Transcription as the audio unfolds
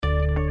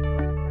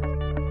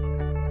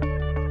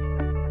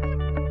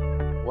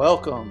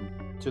Welcome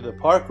to the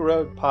Park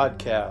Road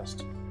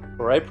Podcast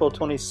for April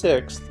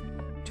 26th,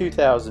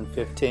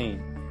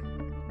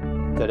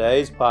 2015.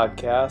 Today's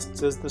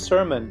podcast is the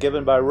sermon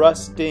given by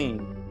Russ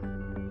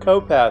Dean,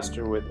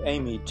 co-pastor with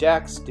Amy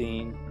Jacks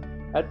Dean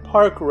at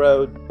Park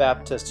Road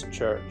Baptist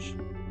Church.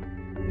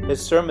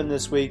 His sermon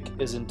this week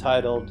is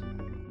entitled,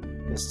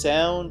 The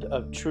Sound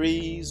of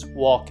Trees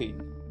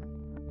Walking.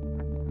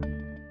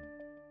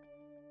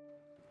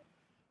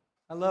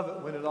 I love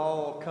it when it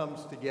all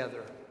comes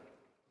together.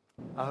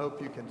 I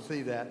hope you can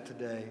see that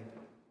today.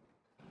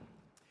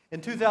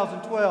 In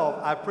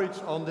 2012, I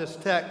preached on this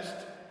text,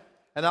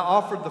 and I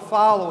offered the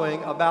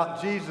following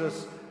about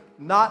Jesus'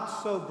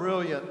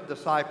 not-so-brilliant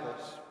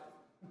disciples.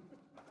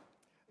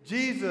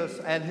 Jesus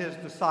and his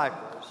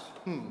disciples.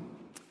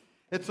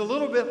 It's a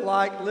little bit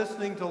like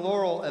listening to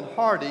Laurel and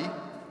Hardy,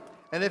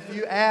 and if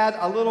you add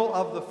a little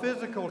of the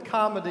physical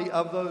comedy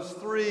of those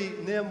three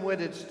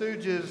dim-witted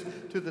stooges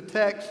to the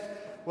text,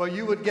 well,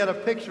 you would get a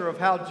picture of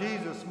how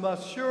Jesus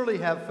must surely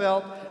have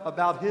felt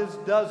about his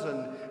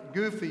dozen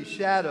goofy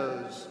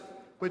shadows,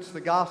 which the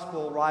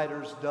gospel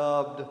writers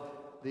dubbed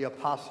the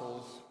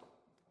apostles.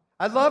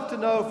 I'd love to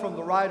know from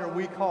the writer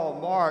we call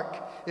Mark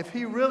if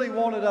he really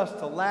wanted us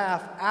to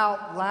laugh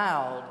out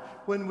loud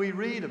when we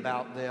read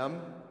about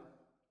them.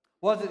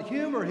 Was it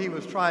humor he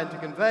was trying to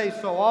convey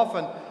so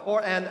often,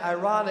 or an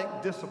ironic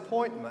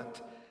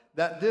disappointment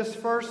that this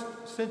first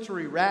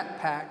century rat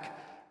pack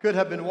could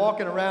have been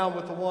walking around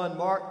with the one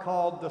Mark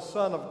called the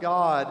Son of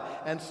God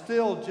and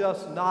still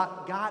just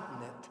not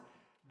gotten it?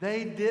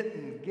 They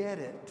didn't get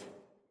it.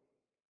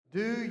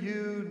 Do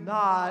you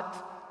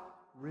not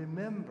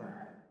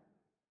remember?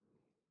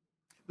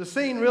 The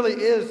scene really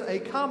is a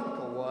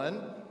comical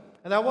one,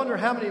 and I wonder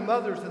how many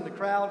mothers in the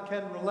crowd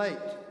can relate.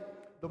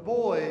 The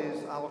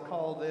boys, I will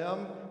call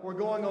them, were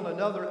going on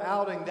another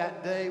outing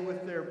that day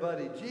with their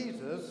buddy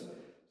Jesus.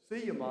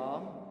 See you,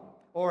 Mom.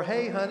 Or,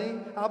 hey, honey,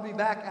 I'll be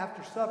back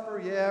after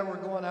supper. Yeah, we're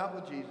going out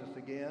with Jesus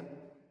again.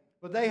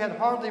 But they had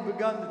hardly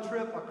begun the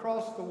trip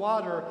across the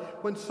water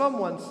when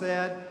someone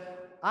said,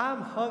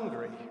 I'm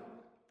hungry.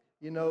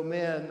 You know,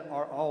 men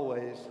are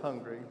always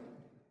hungry.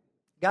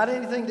 Got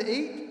anything to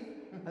eat?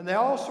 And they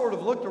all sort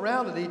of looked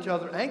around at each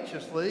other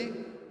anxiously.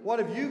 What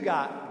have you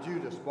got?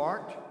 Judas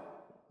barked.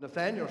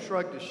 Nathanael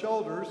shrugged his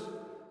shoulders.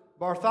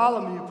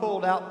 Bartholomew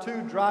pulled out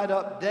 2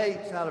 dried-up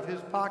dates out of his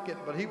pocket,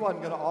 but he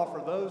wasn't going to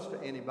offer those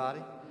to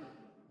anybody.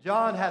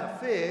 John had a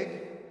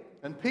fig,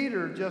 and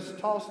Peter just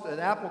tossed an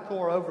apple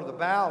core over the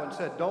bow and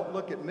said, don't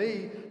look at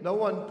me. No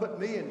one put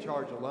me in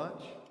charge of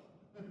lunch.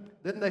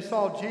 Then they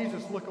saw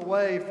Jesus look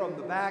away from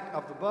the back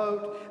of the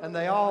boat, and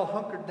they all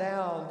hunkered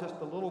down just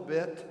a little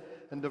bit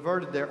and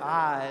diverted their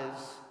eyes.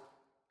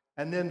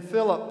 And then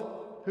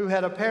Philip, who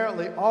had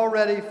apparently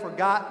already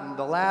forgotten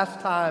the last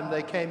time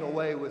they came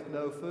away with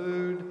no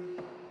food.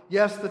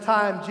 Yes, the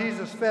time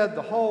Jesus fed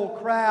the whole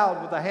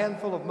crowd with a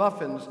handful of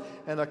muffins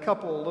and a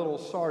couple of little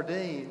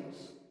sardines.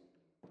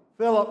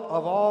 Philip,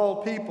 of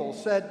all people,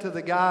 said to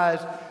the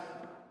guys,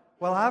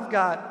 well, I've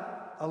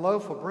got a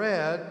loaf of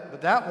bread,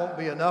 but that won't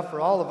be enough for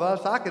all of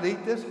us. I could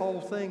eat this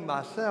whole thing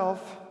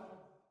myself.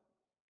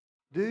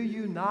 Do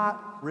you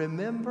not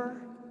remember?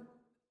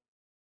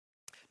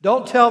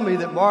 Don't tell me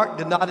that Mark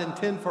did not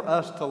intend for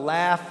us to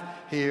laugh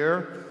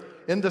here.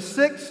 In the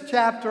 6th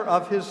chapter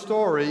of his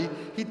story,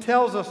 he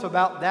tells us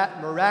about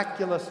that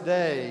miraculous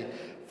day.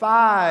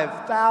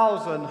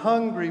 5,000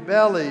 hungry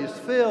bellies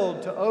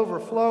filled to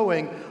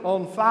overflowing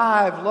on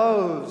 5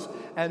 loaves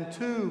and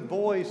 2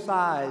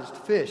 boy-sized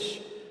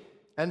fish.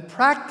 And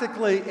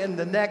practically in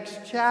the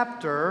next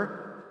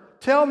chapter,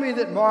 tell me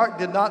that Mark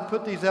did not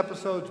put these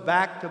episodes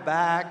back to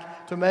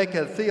back to make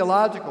a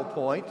theological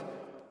point.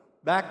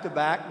 Back to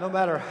back, no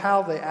matter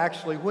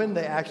when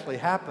they actually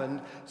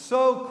happened,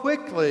 so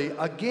quickly,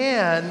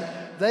 again,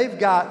 they've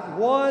got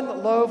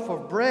 1 loaf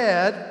of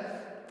bread,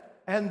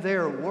 and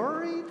they're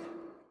worried?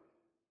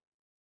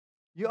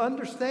 You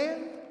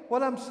understand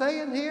what I'm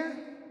saying here?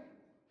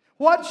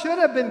 What should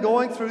have been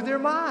going through their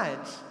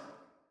minds?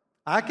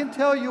 I can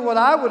tell you what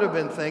I would have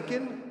been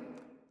thinking.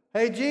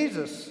 Hey,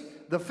 Jesus,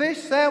 the fish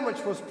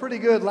sandwich was pretty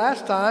good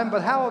last time,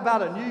 but how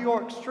about a New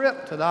York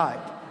strip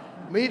tonight?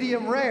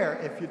 Medium rare,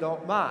 if you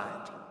don't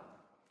mind.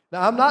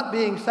 Now, I'm not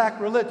being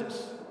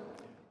sacrilegious.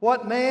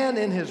 What man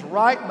in his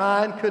right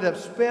mind could have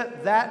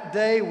spent that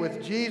day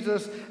with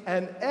Jesus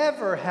and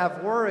ever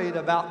have worried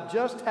about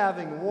just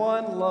having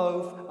 1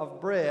 loaf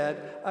of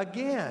bread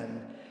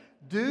again?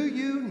 Do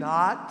you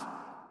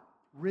not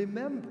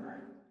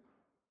remember?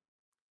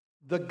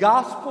 The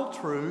gospel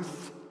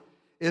truth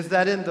is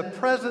that in the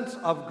presence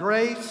of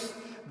grace,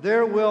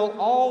 there will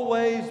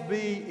always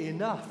be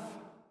enough.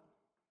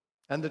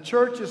 And the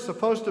church is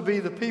supposed to be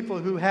the people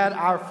who had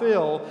our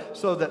fill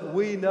so that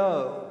we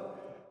know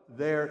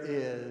there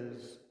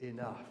is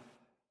enough.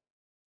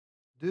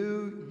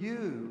 Do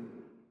you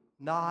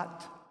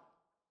not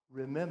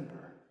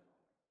remember?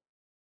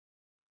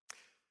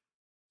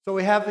 So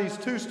we have these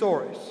 2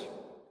 stories.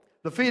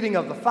 The feeding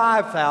of the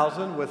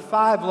 5,000 with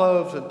 5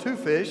 loaves and 2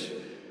 fish,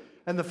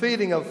 and the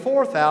feeding of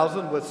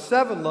 4,000 with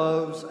 7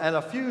 loaves and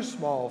a few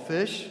small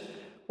fish.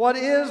 What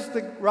is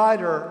the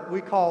writer we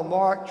call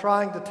Mark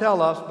trying to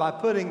tell us by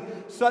putting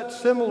such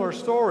similar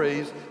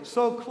stories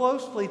so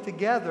closely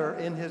together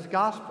in his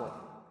gospel?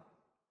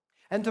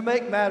 And to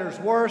make matters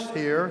worse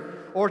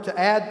here, or to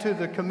add to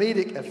the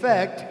comedic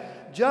effect,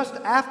 just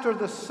after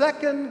the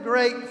second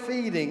great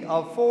feeding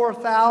of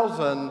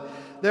 4,000,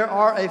 there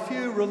are a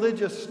few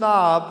religious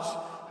snobs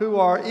who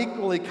are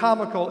equally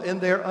comical in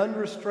their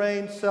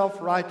unrestrained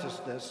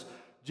self-righteousness.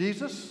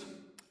 Jesus,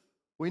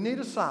 we need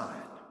a sign.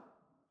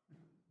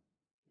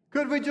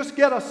 Could we just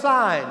get a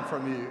sign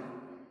from you?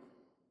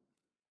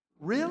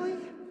 Really?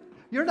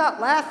 You're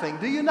not laughing.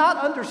 Do you not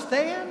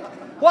understand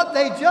what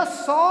they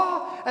just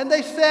saw? And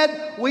they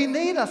said, we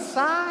need a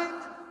sign.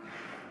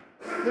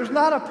 There's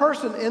not a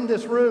person in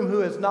this room who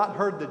has not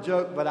heard the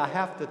joke, but I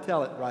have to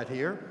tell it right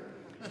here.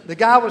 The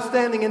guy was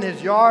standing in his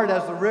yard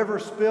as the river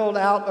spilled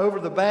out over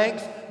the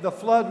banks, the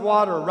flood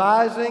water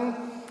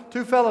rising.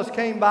 Two fellows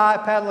came by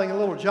paddling a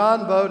little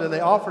John boat, and they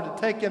offered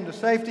to take him to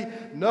safety.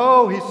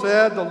 No, he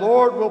said, the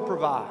Lord will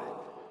provide.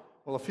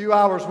 Well, a few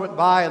hours went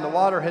by, and the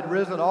water had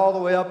risen all the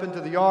way up into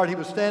the yard. He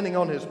was standing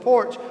on his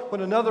porch when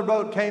another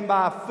boat came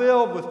by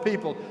filled with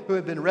people who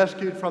had been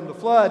rescued from the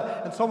flood.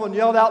 And someone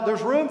yelled out,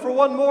 there's room for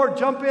one more.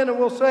 Jump in and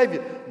we'll save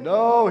you.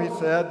 No, he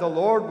said, the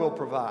Lord will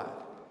provide.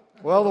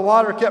 Well, the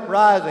water kept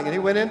rising, and he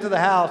went into the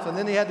house, and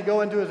then he had to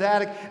go into his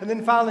attic, and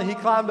then finally he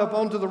climbed up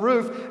onto the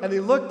roof, and he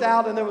looked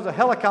out, and there was a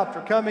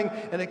helicopter coming,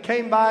 and it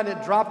came by, and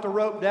it dropped a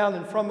rope down,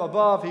 and from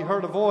above he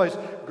heard a voice,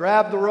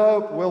 grab the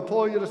rope, we'll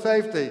pull you to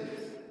safety.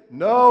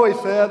 No, he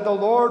said, the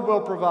Lord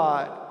will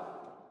provide.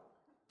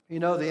 You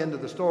know the end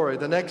of the story.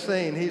 The next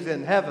scene, he's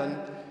in heaven,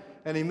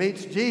 and he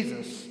meets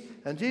Jesus.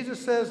 And Jesus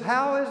says,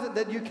 how is it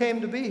that you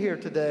came to be here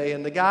today?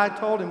 And the guy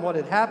told him what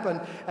had happened.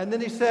 And then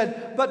he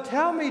said, but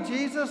tell me,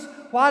 Jesus,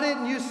 why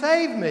didn't you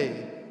save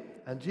me?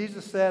 And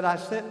Jesus said, I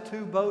sent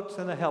 2 boats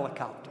and a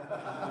helicopter.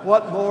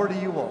 What more do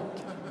you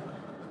want?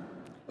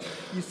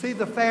 You see,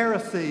 the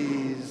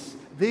Pharisees,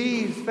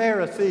 these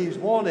Pharisees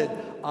wanted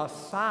a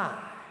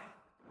sign.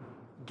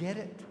 Get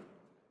it?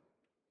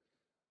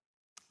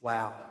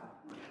 Wow.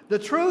 The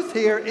truth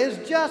here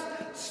is just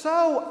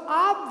so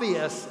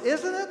obvious,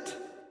 isn't it?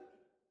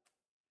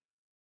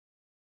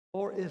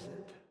 Or is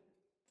it?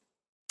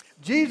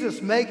 Jesus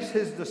makes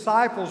his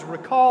disciples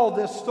recall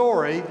this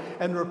story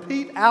and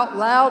repeat out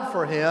loud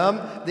for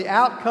him the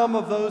outcome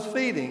of those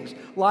feedings,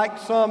 like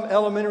some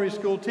elementary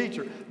school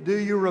teacher. Do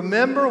you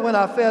remember when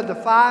I fed the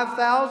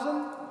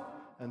 5,000?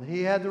 And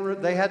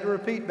they had to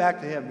repeat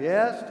back to him,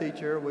 yes,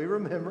 teacher, we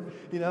remember.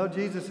 You know,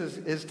 Jesus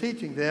is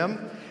teaching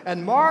them.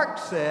 And Mark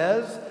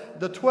says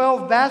the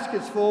 12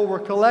 baskets full were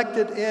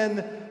collected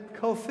in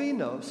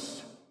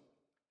kophinos.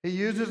 He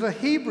uses a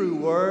Hebrew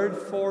word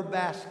for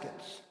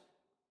baskets.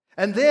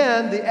 And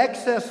then the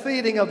excess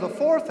feeding of the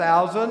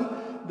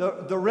 4,000,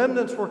 the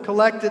remnants were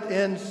collected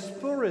in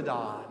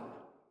spuridon,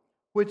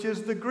 which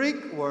is the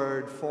Greek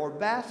word for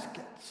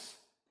baskets.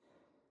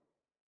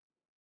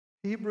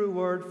 Hebrew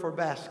word for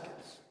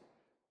baskets.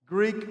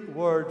 Greek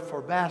word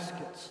for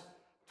baskets.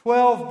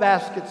 12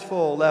 baskets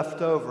full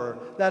left over.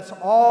 That's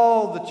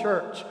all the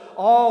church,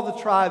 all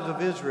the tribes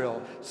of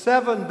Israel.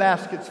 7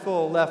 baskets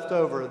full left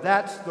over.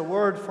 That's the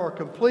word for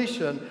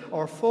completion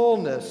or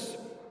fullness.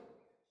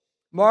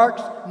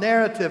 Mark's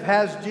narrative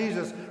has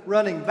Jesus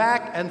running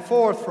back and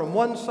forth from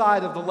one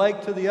side of the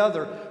lake to the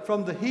other,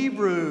 from the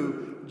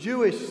Hebrew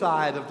Jewish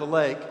side of the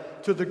lake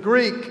to the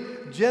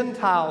Greek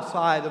Gentile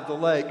side of the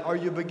lake. Are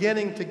you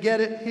beginning to get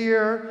it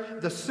here?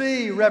 The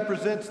sea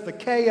represents the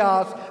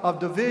chaos of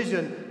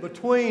division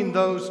between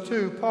those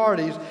two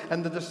parties,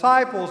 and the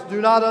disciples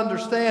do not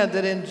understand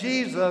that in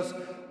Jesus,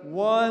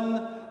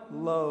 one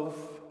loaf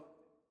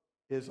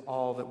is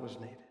all that was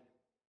needed.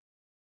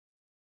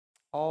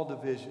 All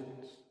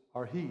divisions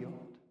are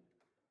healed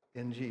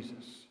in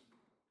Jesus.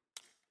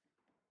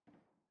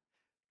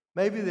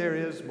 Maybe there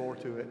is more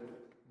to it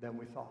than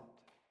we thought.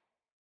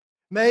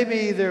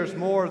 Maybe there's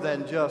more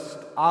than just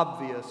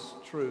obvious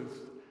truth.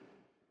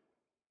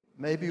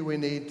 Maybe we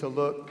need to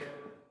look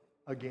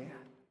again.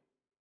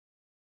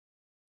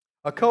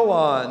 A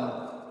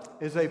koan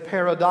is a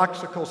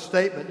paradoxical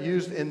statement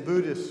used in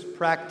Buddhist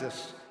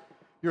practice.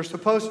 You're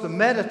supposed to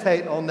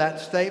meditate on that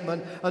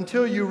statement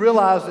until you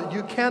realize that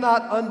you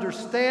cannot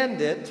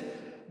understand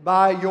it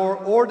by your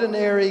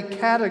ordinary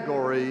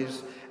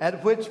categories,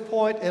 at which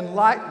point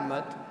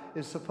enlightenment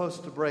is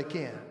supposed to break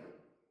in.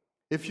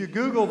 If you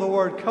Google the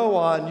word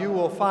koan, you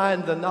will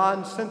find the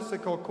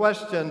nonsensical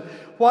question,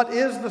 what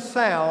is the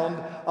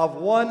sound of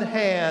one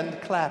hand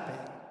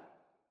clapping?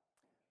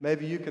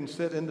 Maybe you can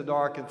sit in the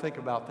dark and think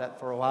about that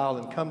for a while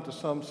and come to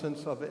some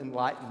sense of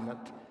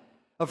enlightenment.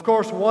 Of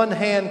course, one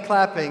hand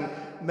clapping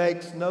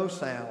makes no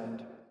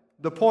sound.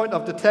 The point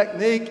of the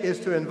technique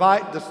is to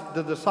invite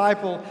the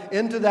disciple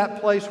into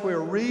that place where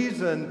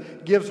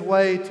reason gives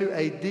way to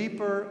a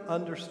deeper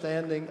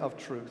understanding of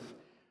truth.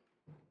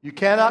 You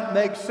cannot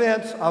make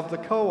sense of the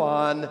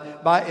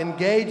koan by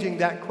engaging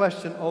that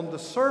question on the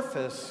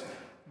surface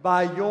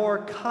by your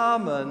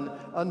common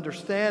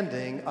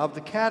understanding of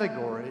the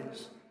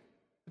categories.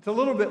 It's a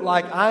little bit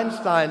like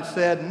Einstein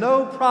said,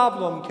 no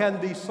problem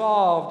can be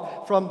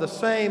solved from the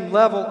same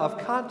level of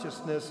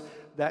consciousness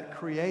that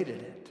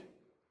created it.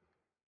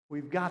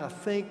 We've got to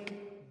think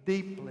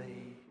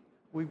deeply.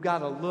 We've got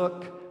to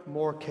look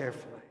more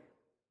carefully.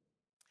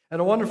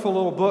 And a wonderful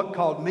little book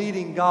called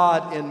Meeting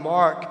God in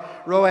Mark,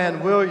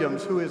 Rowan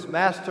Williams, who is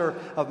master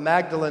of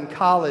Magdalen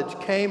College,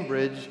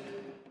 Cambridge,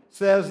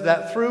 says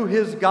that through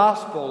his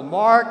gospel,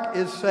 Mark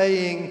is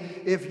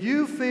saying, if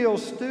you feel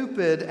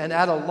stupid and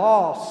at a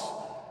loss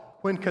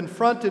when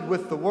confronted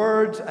with the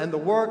words and the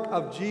work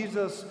of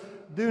Jesus,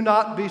 do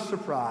not be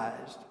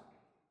surprised.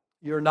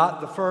 You're not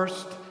the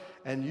first,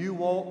 and you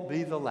won't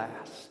be the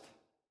last.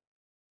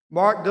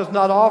 Mark does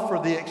not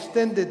offer the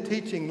extended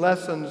teaching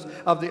lessons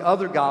of the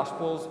other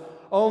Gospels,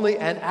 only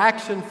an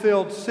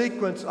action-filled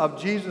sequence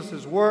of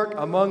Jesus' work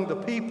among the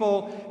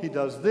people. He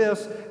does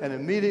this, and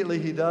immediately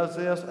he does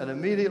this, and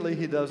immediately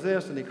he does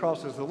this, and he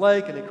crosses the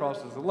lake, and he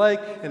crosses the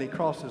lake, and he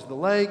crosses the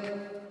lake.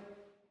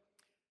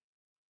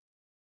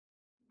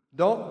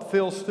 Don't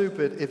feel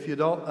stupid if you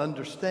don't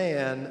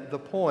understand the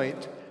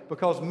point,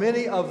 because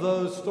many of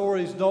those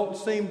stories don't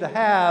seem to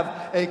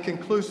have a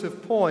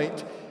conclusive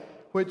point,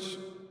 which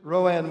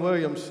Rowan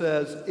Williams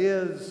says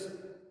is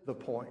the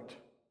point.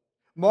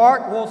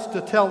 Mark wants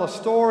to tell a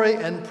story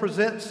and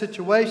present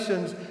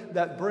situations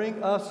that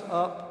bring us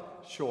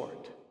up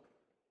short.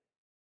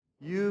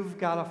 You've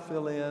got to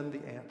fill in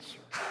the answer.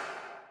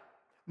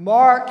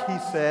 Mark, he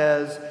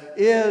says,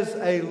 is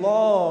a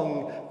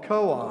long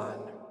koan.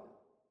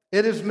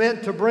 It is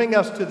meant to bring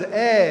us to the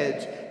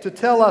edge, to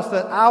tell us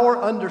that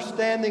our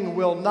understanding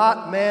will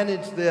not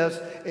manage this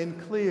in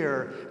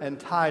clear and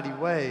tidy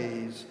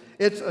ways.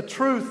 It's a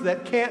truth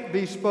that can't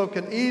be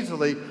spoken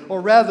easily, or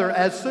rather,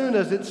 as soon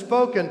as it's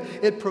spoken,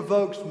 it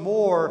provokes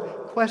more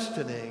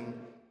questioning.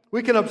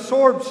 We can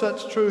absorb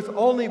such truth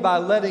only by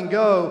letting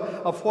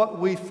go of what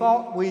we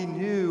thought we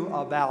knew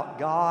about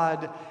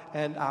God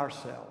and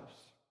ourselves.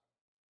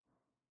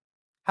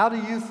 How do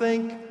you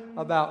think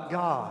about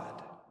God?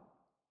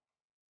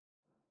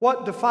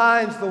 What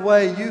defines the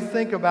way you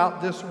think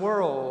about this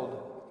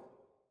world?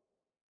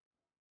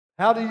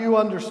 How do you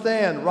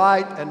understand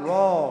right and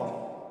wrong,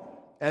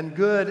 and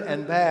good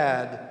and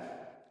bad,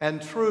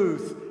 and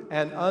truth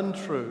and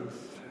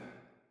untruth?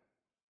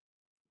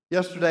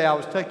 Yesterday I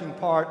was taking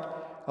part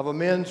of a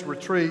men's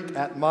retreat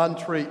at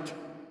Montreat.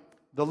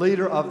 The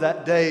leader of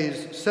that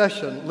day's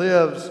session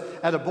lives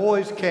at a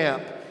boys'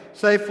 camp,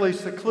 safely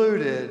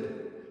secluded,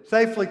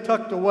 safely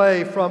tucked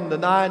away from the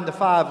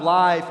 9-to-5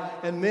 life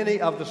and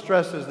many of the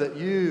stresses that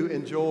you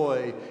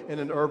enjoy in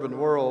an urban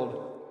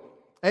world.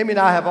 Amy and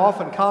I have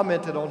often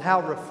commented on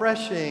how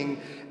refreshing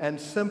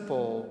and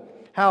simple,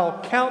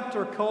 how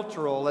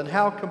countercultural, and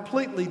how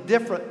completely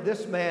different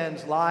this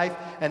man's life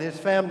and his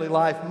family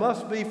life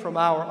must be from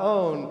our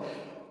own.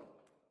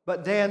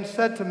 But Dan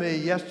said to me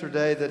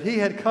yesterday that he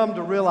had come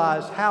to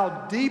realize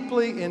how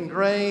deeply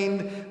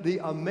ingrained the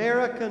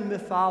American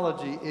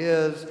mythology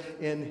is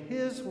in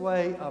his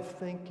way of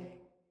thinking.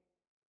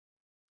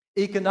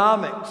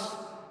 Economics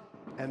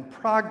and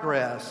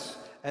progress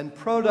and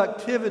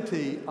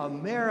productivity,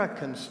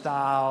 American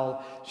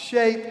style,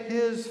 shape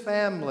his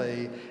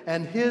family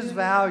and his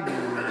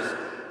values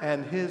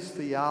and his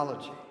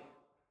theology.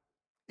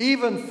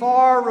 Even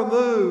far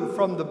removed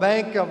from the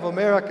Bank of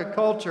America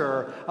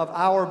culture of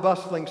our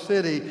bustling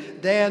city,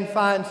 Dan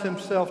finds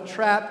himself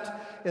trapped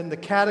in the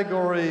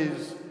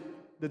categories,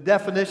 the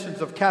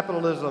definitions of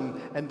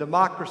capitalism and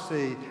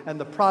democracy and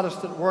the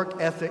Protestant work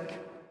ethic.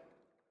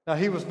 Now,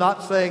 he was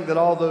not saying that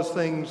all those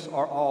things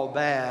are all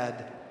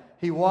bad.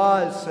 He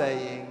was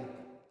saying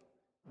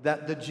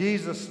that the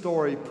Jesus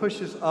story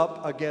pushes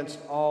up against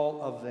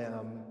all of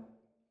them.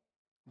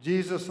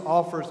 Jesus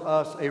offers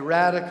us a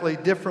radically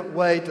different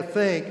way to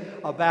think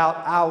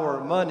about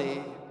our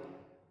money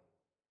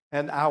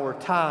and our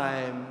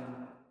time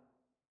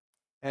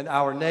and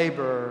our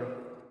neighbor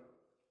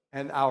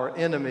and our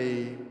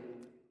enemy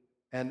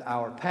and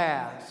our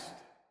past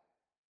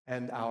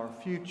and our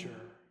future.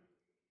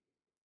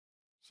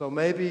 So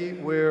maybe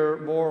we're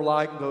more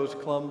like those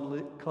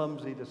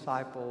clumsy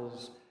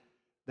disciples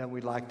than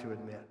we'd like to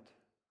admit.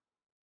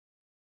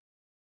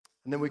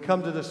 And then we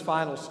come to this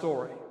final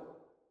story,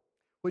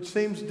 which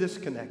seems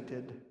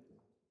disconnected.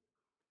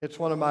 It's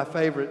one of my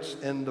favorites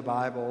in the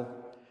Bible.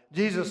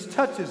 Jesus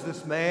touches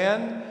this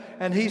man,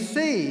 and he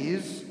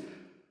sees,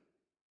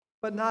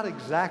 but not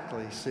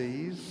exactly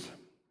sees.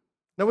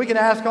 Now, we can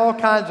ask all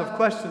kinds of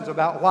questions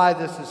about why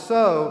this is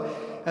so,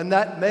 and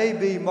that may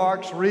be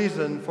Mark's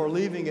reason for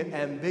leaving it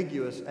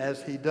ambiguous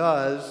as he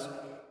does.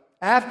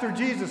 After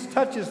Jesus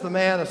touches the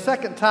man a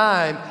second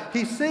time,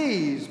 he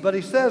sees, but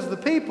he says the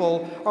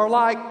people are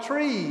like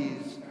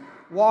trees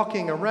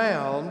walking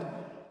around.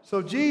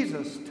 So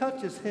Jesus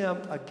touches him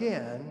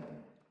again,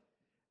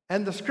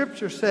 and the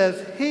scripture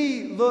says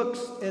he looks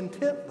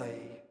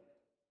intently.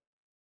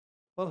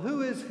 Well,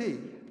 who is he?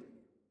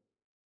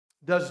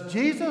 Does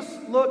Jesus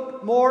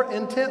look more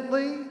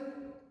intently?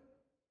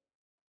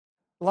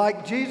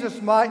 Like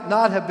Jesus might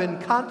not have been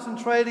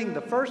concentrating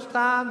the first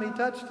time he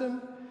touched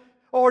him?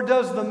 Or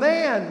does the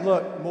man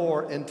look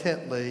more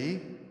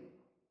intently,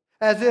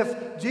 as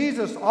if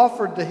Jesus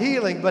offered the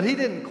healing, but he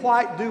didn't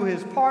quite do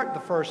his part the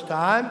first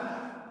time?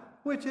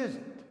 Which is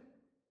it?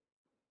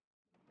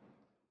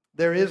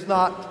 There is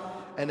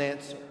not an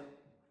answer.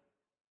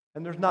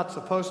 And there's not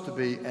supposed to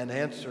be an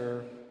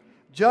answer,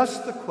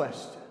 just the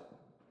question.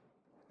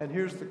 And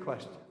here's the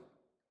question.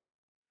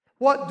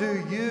 What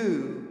do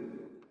you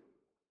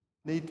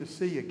need to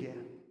see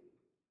again?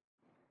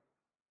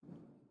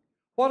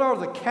 What are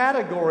the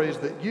categories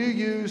that you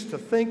use to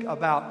think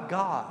about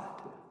God?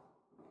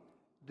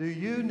 Do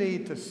you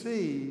need to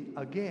see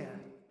again?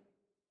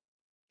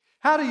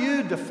 How do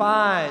you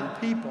define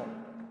people?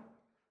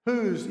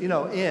 Who's, in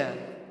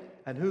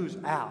and who's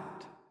out?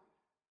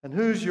 And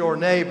who's your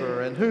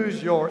neighbor and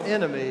who's your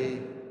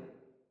enemy?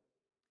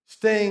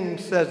 Sting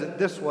says it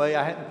this way.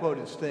 I hadn't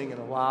quoted Sting in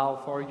a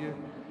while for you.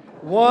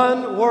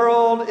 One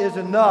world is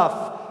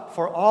enough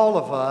for all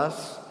of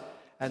us.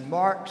 And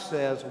Mark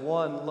says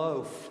one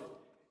loaf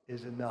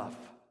is enough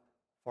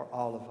for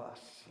all of us.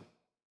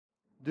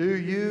 Do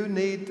you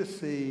need to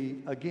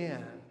see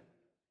again?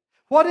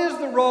 What is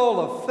the role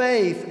of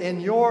faith in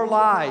your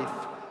life?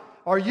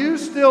 Are you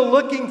still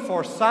looking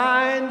for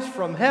signs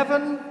from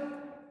heaven?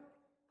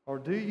 Or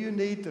do you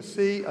need to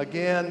see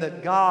again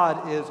that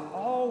God is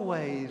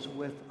always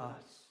with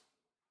us?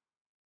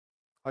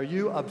 Are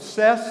you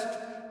obsessed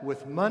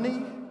with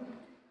money?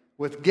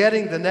 With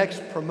getting the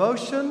next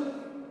promotion?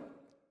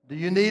 Do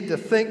you need to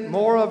think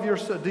more of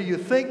yourself? Do you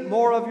think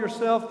more of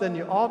yourself than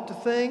you ought to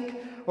think?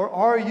 Or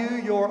are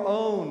you your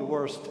own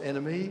worst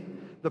enemy?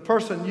 The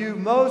person you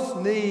most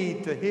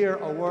need to hear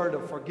a word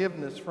of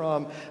forgiveness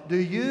from? Do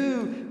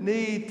you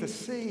need to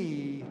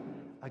see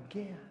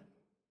again?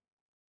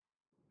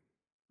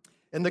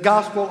 In the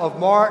Gospel of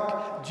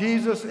Mark,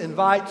 Jesus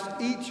invites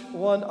each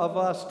one of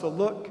us to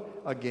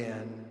look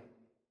again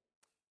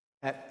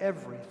at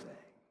everything.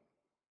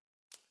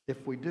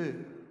 If we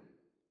do,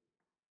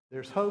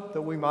 there's hope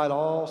that we might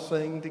all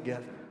sing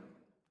together.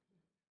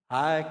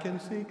 I can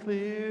see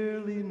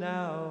clearly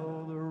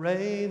now, the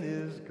rain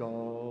is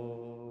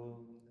gone.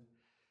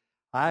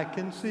 I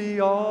can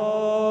see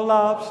all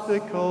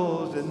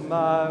obstacles in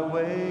my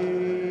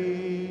way.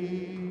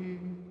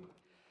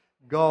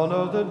 Gone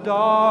are the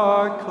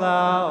dark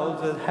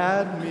clouds that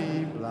had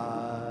me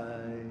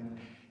blind.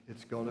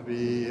 It's going to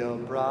be a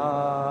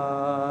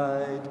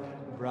bright,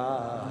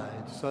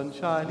 bright,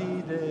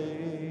 sunshiny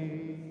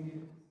day.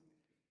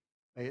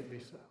 May it be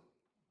so.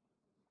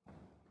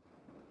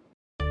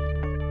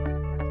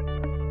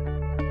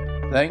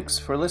 Thanks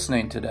for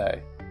listening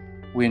today.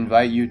 We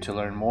invite you to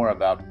learn more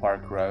about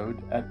Park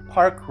Road at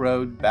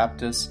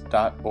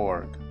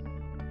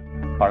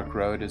parkroadbaptist.org. Park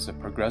Road is a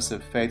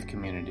progressive faith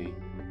community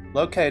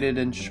located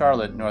in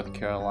Charlotte, North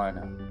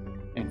Carolina,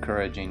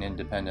 encouraging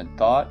independent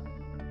thought,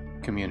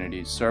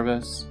 community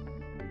service,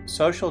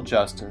 social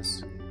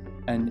justice,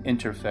 and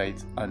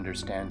interfaith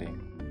understanding.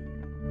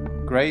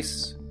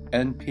 Grace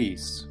and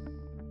peace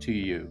to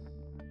you.